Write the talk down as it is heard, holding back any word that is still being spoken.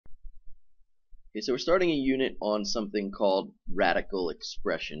Okay, so we're starting a unit on something called radical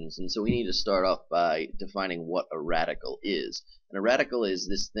expressions, and so we need to start off by defining what a radical is. And a radical is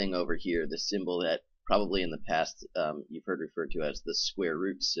this thing over here, the symbol that probably in the past you've heard referred to as the square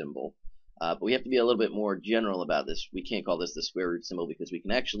root symbol. But we have to be a little bit more general about this. We can't call this the square root symbol because we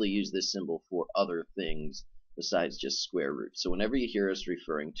can actually use this symbol for other things besides just square root. So whenever you hear us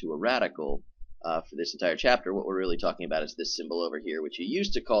referring to a radical for this entire chapter, what we're really talking about is this symbol over here, which you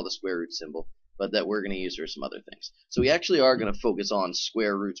used to call the square root symbol, but that we're going to use for some other things. So we actually are going to focus on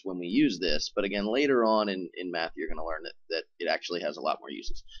square roots when we use this, but again, later on in math, you're going to learn that it actually has a lot more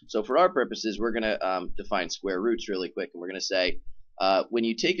uses. So for our purposes, we're going to define square roots really quick, and we're going to say, when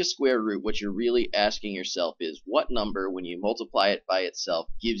you take a square root, what you're really asking yourself is, what number, when you multiply it by itself,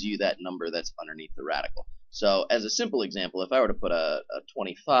 gives you that number that's underneath the radical? So as a simple example, if I were to put a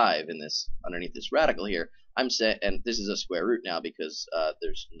 25 in this underneath this radical here, I'm saying, and this is a square root now because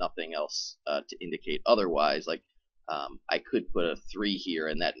there's nothing else to indicate otherwise. Like I could put a 3 here,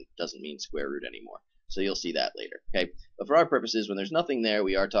 and that doesn't mean square root anymore. So you'll see that later. Okay, but for our purposes, when there's nothing there,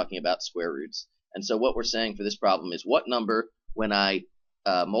 we are talking about square roots. And so what we're saying for this problem is, what number, when I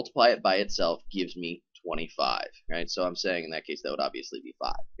multiply it by itself, gives me 25? Right. So I'm saying in that case that would obviously be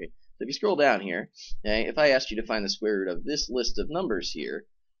 5. Okay. So if you scroll down here, okay, if I asked you to find the square root of this list of numbers here,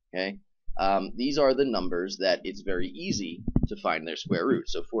 okay, these are the numbers that it's very easy to find their square root.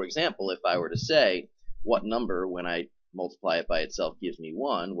 So for example, if I were to say, what number when I multiply it by itself gives me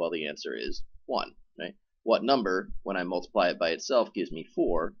 1, well, the answer is 1. Right? What number when I multiply it by itself gives me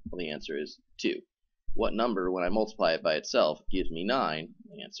 4? Well, the answer is 2. What number when I multiply it by itself gives me 9?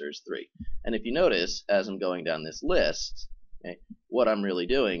 The answer is 3. And if you notice, as I'm going down this list, okay, what I'm really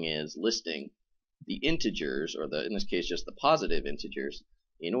doing is listing the integers, or in this case just the positive integers,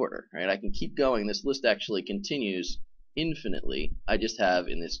 in order. Right? I can keep going. This list actually continues infinitely. I just have,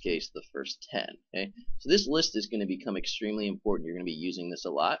 in this case, the first 10. Okay? So this list is going to become extremely important. You're going to be using this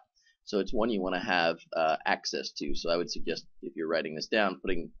a lot. So it's one you want to have access to. So I would suggest, if you're writing this down,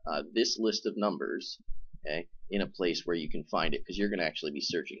 putting this list of numbers, okay, in a place where you can find it, because you're going to actually be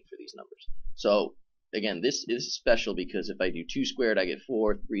searching for these numbers. So again, this is special because if I do 2 squared, I get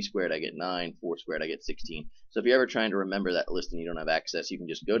 4, 3 squared, I get 9, 4 squared, I get 16. So if you're ever trying to remember that list and you don't have access, you can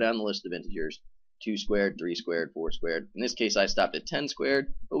just go down the list of integers, 2 squared, 3 squared, 4 squared. In this case, I stopped at 10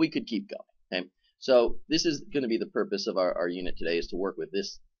 squared, but we could keep going. Okay? So this is going to be the purpose of our unit today, is to work with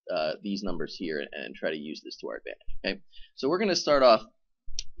this these numbers here and try to use this to our advantage. Okay? So we're going to start off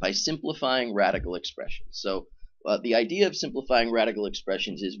by simplifying radical expressions. So the idea of simplifying radical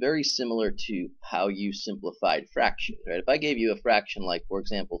expressions is very similar to how you simplified fractions. Right? If I gave you a fraction like, for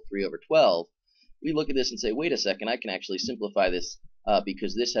example, 3 over 12, we look at this and say, wait a second, I can actually simplify this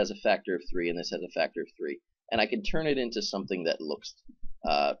because this has a factor of 3 and this has a factor of 3. And I can turn it into something that looks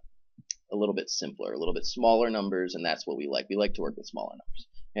a little bit simpler, a little bit smaller numbers, and that's what we like. We like to work with smaller numbers.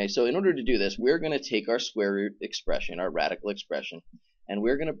 Okay, so in order to do this, we're going to take our square root expression, our radical expression, and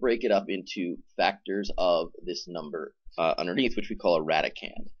we're going to break it up into factors of this number underneath, which we call a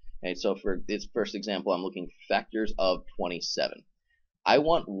radicand. Okay, so for this first example, I'm looking for factors of 27. I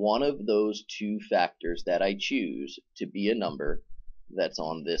want one of those 2 factors that I choose to be a number that's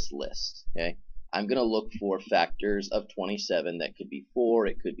on this list. Okay, I'm going to look for factors of 27. That could be 4,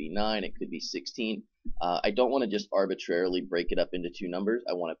 it could be 9, it could be 16. I don't want to just arbitrarily break it up into 2 numbers.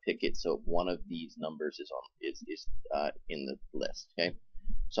 I want to pick it so one of these numbers is in the list. Okay,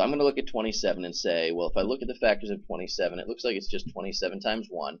 so I'm going to look at 27 and say, well, if I look at the factors of 27, it looks like it's just 27 times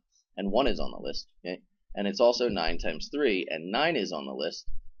 1, and 1 is on the list. Okay, and it's also 9 times 3, and 9 is on the list.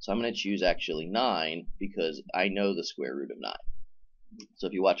 So I'm going to choose actually 9 because I know the square root of 9. So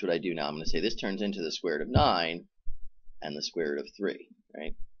if you watch what I do now, I'm going to say this turns into the square root of 9 and the square root of 3.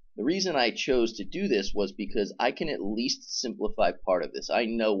 Right? The reason I chose to do this was because I can at least simplify part of this. I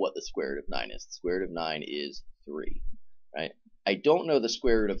know what the square root of 9 is. The square root of 9 is 3. Right? I don't know the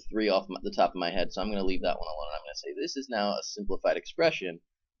square root of 3 off the top of my head, so I'm going to leave that one alone. I'm going to say this is now a simplified expression.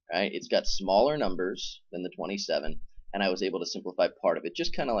 Right? It's got smaller numbers than the 27, and I was able to simplify part of it,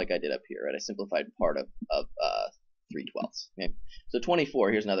 just kind of like I did up here. Right? I simplified part of 3/12. Okay? So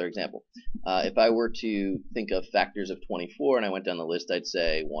 24, here's another example. If I were to think of factors of 24 and I went down the list, I'd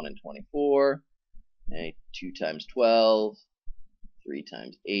say 1 and 24, okay, 2 times 12, 3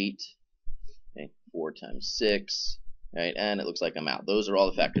 times 8, okay, 4 times 6, right, and it looks like I'm out. Those are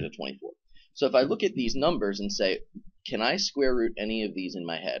all the factors of 24. So if I look at these numbers and say, can I square root any of these in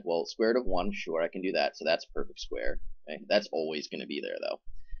my head? Well, square root of 1, sure, I can do that, so that's perfect square. Okay? That's always going to be there, though.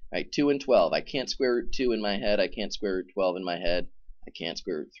 Right, 2 and 12. I can't square root 2 in my head. I can't square root 12 in my head. I can't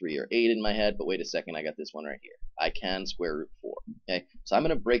square root 3 or 8 in my head. But wait a second, I got this one right here. I can square root 4. Okay, so I'm going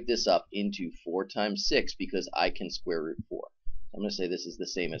to break this up into 4 times 6 because I can square root 4. So I'm going to say this is the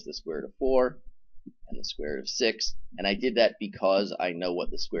same as the square root of 4 and the square root of 6, and I did that because I know what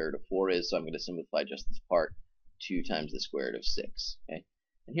the square root of 4 is, so I'm going to simplify just this part, 2 times the square root of 6. Okay,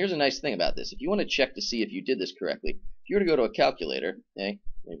 and here's a nice thing about this. If you want to check to see if you did this correctly, if you were to go to a calculator, okay,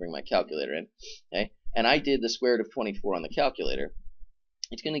 let me bring my calculator in, okay, and I did the square root of 24 on the calculator,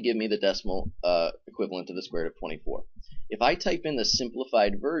 it's going to give me the decimal equivalent to the square root of 24. If I type in the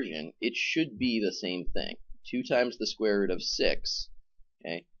simplified version, it should be the same thing. 2 times the square root of 6,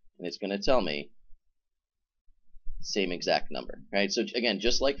 okay, and it's going to tell me same exact number, right? So again,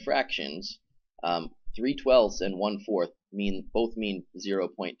 just like fractions, 3/12 and 1/4 both mean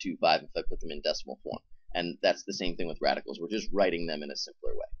 0.25 if I put them in decimal form, and that's the same thing with radicals. We're just writing them in a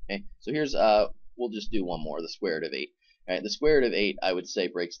simpler way. Okay, so here's we'll just do one more, the square root of 8. All right, the square root of 8 I would say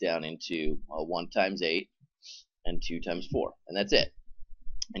breaks down into 1 times 8 and 2 times 4, and that's it.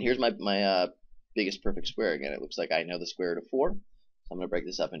 And here's my biggest perfect square again. It looks like I know the square root of 4, so I'm going to break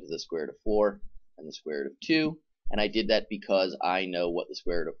this up into the square root of 4 and the square root of 2. And I did that because I know what the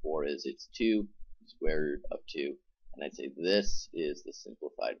square root of 4 is. It's 2 square root of 2. And I'd say this is the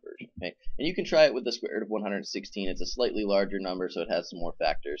simplified version. Okay? And you can try it with the square root of 116. It's a slightly larger number, so it has some more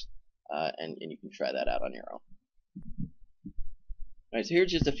factors. And you can try that out on your own. Alright, so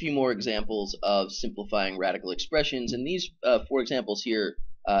here's just a few more examples of simplifying radical expressions. And these 4 examples here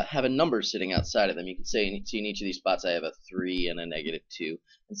have a number sitting outside of them. You can see in each of these spots I have a 3 and a -2.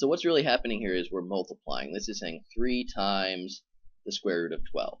 And so what's really happening here is we're multiplying. This is saying 3 times the square root of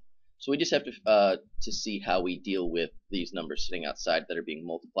 12. So we just have to see how we deal with these numbers sitting outside that are being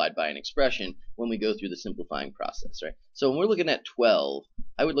multiplied by an expression when we go through the simplifying process, right? So when we're looking at 12,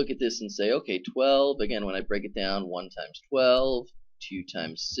 I would look at this and say, okay, 12, again, when I break it down, 1 times 12, 2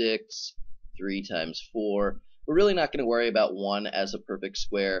 times 6, 3 times 4. We're really not going to worry about 1 as a perfect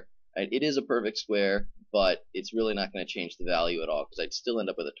square. Right? It is a perfect square, but it's really not going to change the value at all because I'd still end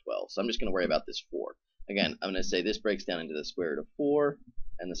up with a 12. So I'm just going to worry about this 4. Again, I'm going to say this breaks down into the square root of 4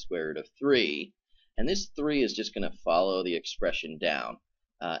 and the square root of 3. And this 3 is just going to follow the expression down.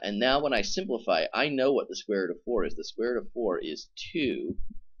 And now when I simplify, I know what the square root of 4 is. The square root of 4 is 2.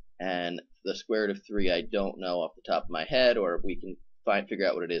 And the square root of 3 I don't know off the top of my head, or we can figure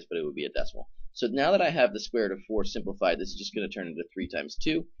out what it is, but it would be a decimal. So now that I have the square root of 4 simplified, this is just going to turn into 3 times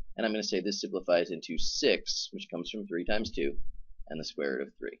 2. And I'm going to say this simplifies into 6, which comes from 3 times 2, and the square root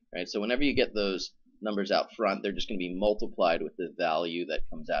of 3. Right? So whenever you get those numbers out front, they're just going to be multiplied with the value that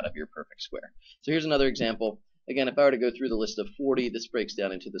comes out of your perfect square. So here's another example. Again, if I were to go through the list of 40, this breaks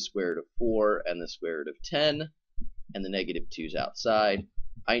down into the square root of 4 and the square root of 10, and the -2's outside.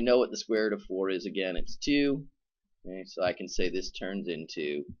 I know what the square root of 4 is. Again, it's 2. Okay, so I can say this turns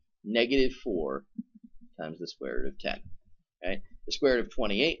into -4 times the square root of 10. Okay? The square root of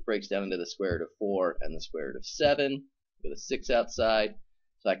 28 breaks down into the square root of 4 and the square root of 7 with a 6 outside.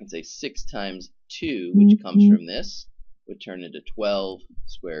 So I can say 6 times 2, which comes from this, would turn into 12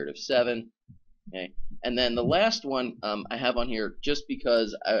 square root of 7. Okay? And then the last one I have on here just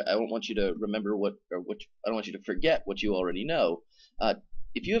because I don't want you to remember I don't want you to forget what you already know.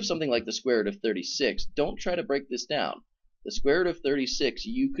 If you have something like the square root of 36, don't try to break this down. The square root of 36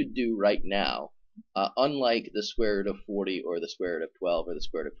 you could do right now, unlike the square root of 40 or the square root of 12 or the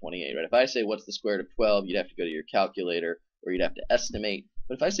square root of 28. Right? If I say what's the square root of 12, you'd have to go to your calculator or you'd have to estimate.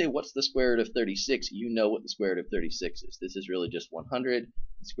 But if I say what's the square root of 36, you know what the square root of 36 is. This is really just 100.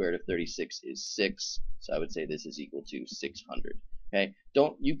 The square root of 36 is 6, so I would say this is equal to 600. Okay?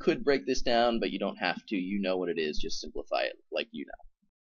 You could break this down, but you don't have to. You know what it is. Just simplify it like you know.